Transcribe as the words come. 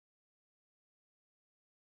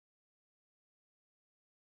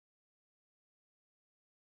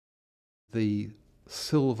The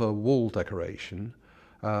silver wall decoration,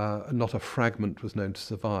 not a fragment was known to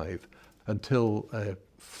survive until a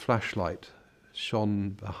flashlight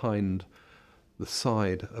shone behind the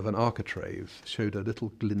side of an architrave, showed a little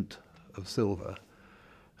glint of silver,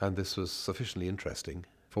 and this was sufficiently interesting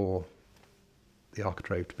for the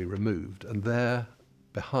architrave to be removed, and there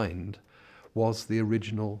behind was the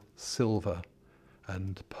original silver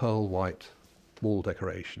and pearl white wall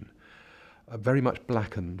decoration, very much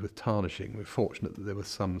blackened with tarnishing. We're fortunate that there were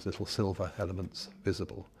some little silver elements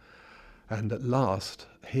visible. And at last,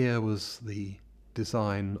 here was the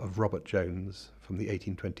design of Robert Jones from the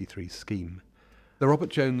 1823 scheme. The Robert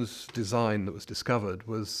Jones design that was discovered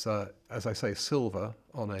was, as I say, silver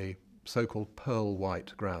on a so-called pearl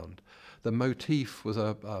white ground. The motif was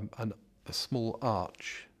a small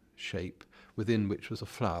arch shape within which was a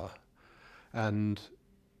flower, and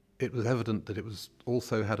it was evident that it was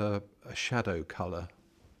also had a shadow colour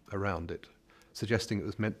around it, suggesting it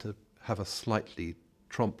was meant to have a slightly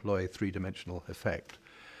trompe-l'oeil three-dimensional effect.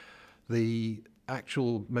 The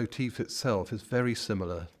actual motif itself is very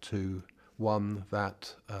similar to one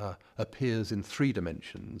that appears in 3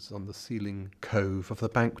 dimensions on the ceiling cove of the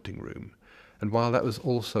banqueting room. And while that was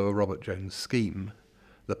also a Robert Jones scheme,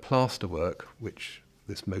 the plasterwork, which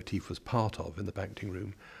this motif was part of in the banqueting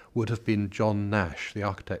room, would have been John Nash, the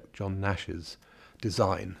architect John Nash's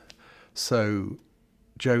design. So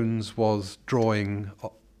Jones was drawing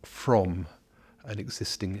from an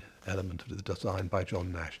existing element of the design by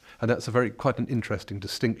John Nash. And that's quite an interesting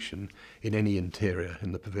distinction in any interior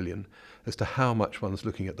in the pavilion as to how much one's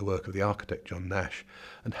looking at the work of the architect John Nash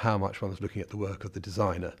and how much one's looking at the work of the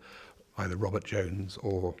designer, either Robert Jones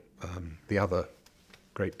or the other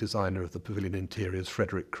great designer of the pavilion interiors,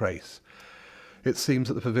 Frederick Crace. It seems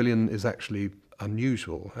that the pavilion is actually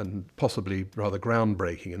unusual and possibly rather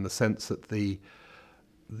groundbreaking in the sense that the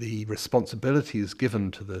responsibilities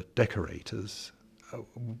given to the decorators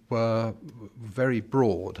were very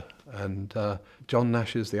broad, and John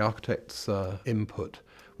Nash's, the architect's, input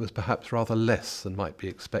was perhaps rather less than might be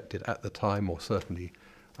expected at the time, or certainly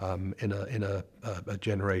in a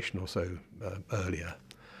generation or so earlier.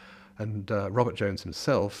 And Robert Jones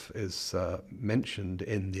himself is mentioned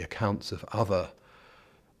in the accounts of other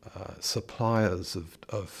suppliers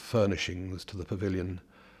of furnishings to the pavilion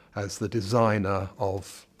as the designer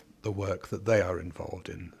of the work that they are involved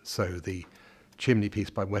in. So the chimney piece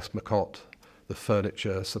by Westmacott, the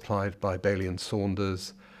furniture supplied by Bailey and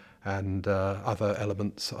Saunders, and other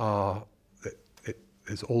elements are, it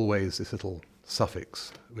is always this little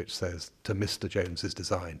suffix which says to Mr. Jones's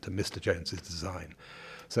design, to Mr. Jones's design.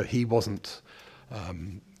 So he wasn't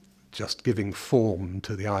just giving form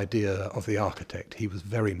to the idea of the architect. He was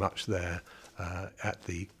very much there at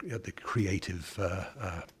the creative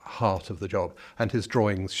heart of the job. And his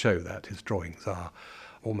drawings show that. His drawings are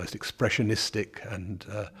almost expressionistic and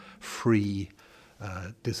free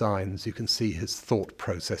designs. You can see his thought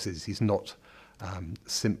processes. He's not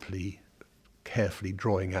simply carefully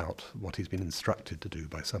drawing out what he's been instructed to do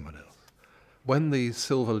by someone else. When the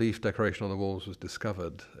silver leaf decoration on the walls was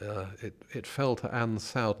discovered, it fell to Anne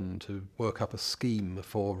Sowden to work up a scheme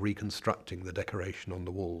for reconstructing the decoration on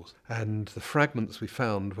the walls. And the fragments we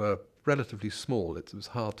found were relatively small. It was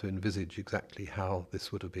hard to envisage exactly how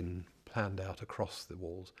this would have been planned out across the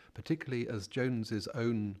walls, particularly as Jones's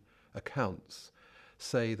own accounts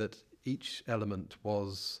say that each element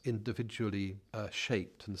was individually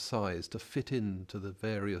shaped and sized to fit into the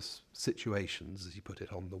various situations, as he put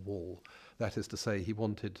it, on the wall. That is to say, he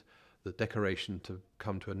wanted the decoration to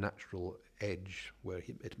come to a natural edge where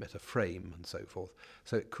it met a frame and so forth.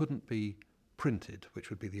 So it couldn't be printed, which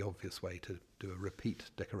would be the obvious way to do a repeat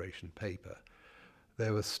decoration paper.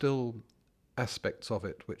 There were still aspects of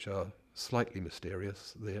it which are slightly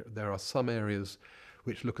mysterious. There are some areas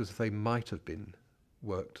which look as if they might have been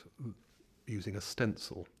worked using a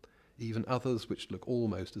stencil, even others which look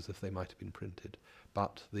almost as if they might have been printed,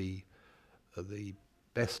 but the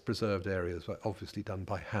best preserved areas were obviously done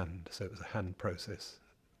by hand, so it was a hand process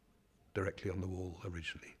directly on the wall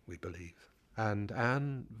originally, we believe. And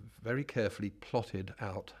Anne very carefully plotted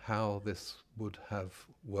out how this would have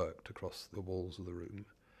worked across the walls of the room.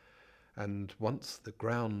 And once the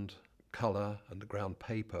ground colour and the ground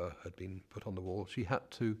paper had been put on the wall, she had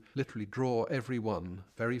to literally draw every one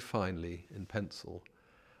very finely in pencil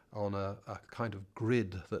on a kind of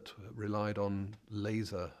grid that relied on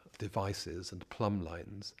laser devices and plumb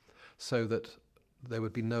lines, so that there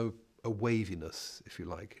would be no waviness, if you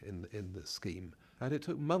like, in the scheme. And it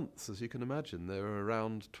took months, as you can imagine. There were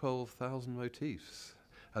around 12,000 motifs,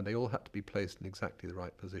 and they all had to be placed in exactly the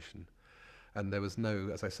right position. And there was no,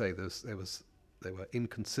 as I say, there was There were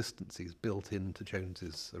inconsistencies built into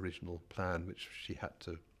Jones's original plan, which she had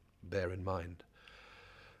to bear in mind.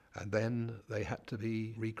 And then they had to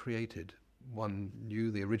be recreated. One knew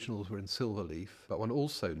the originals were in silver leaf, but one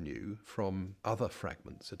also knew from other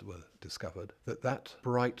fragments that were discovered that that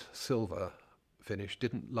bright silver finish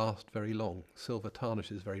didn't last very long. Silver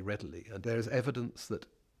tarnishes very readily, and there is evidence that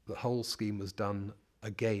the whole scheme was done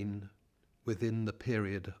again within the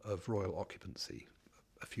period of royal occupancy,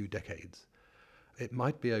 a few decades. It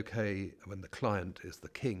might be okay when the client is the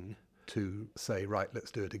king to say, right,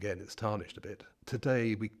 let's do it again, it's tarnished a bit.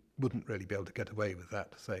 Today we wouldn't really be able to get away with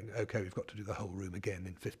that, saying, okay, we've got to do the whole room again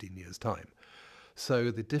in 15 years' time.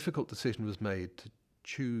 So the difficult decision was made to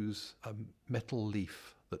choose a metal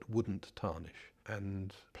leaf that wouldn't tarnish,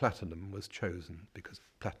 and platinum was chosen because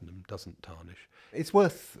platinum doesn't tarnish. It's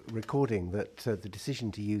worth recording that the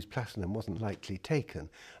decision to use platinum wasn't lightly taken.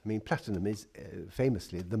 I mean, platinum is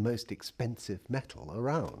famously the most expensive metal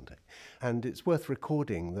around. And it's worth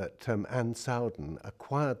recording that Anne Sowden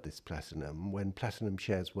acquired this platinum when platinum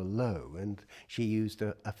shares were low, and she used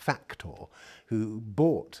a factor who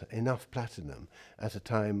bought enough platinum at a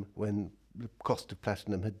time when the cost of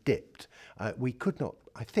platinum had dipped. We could not,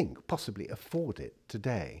 I think, possibly afford it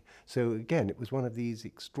today. So again, it was one of these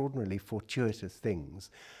extraordinarily fortuitous things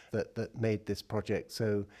that made this project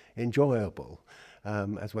so enjoyable,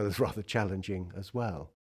 as well as rather challenging as well.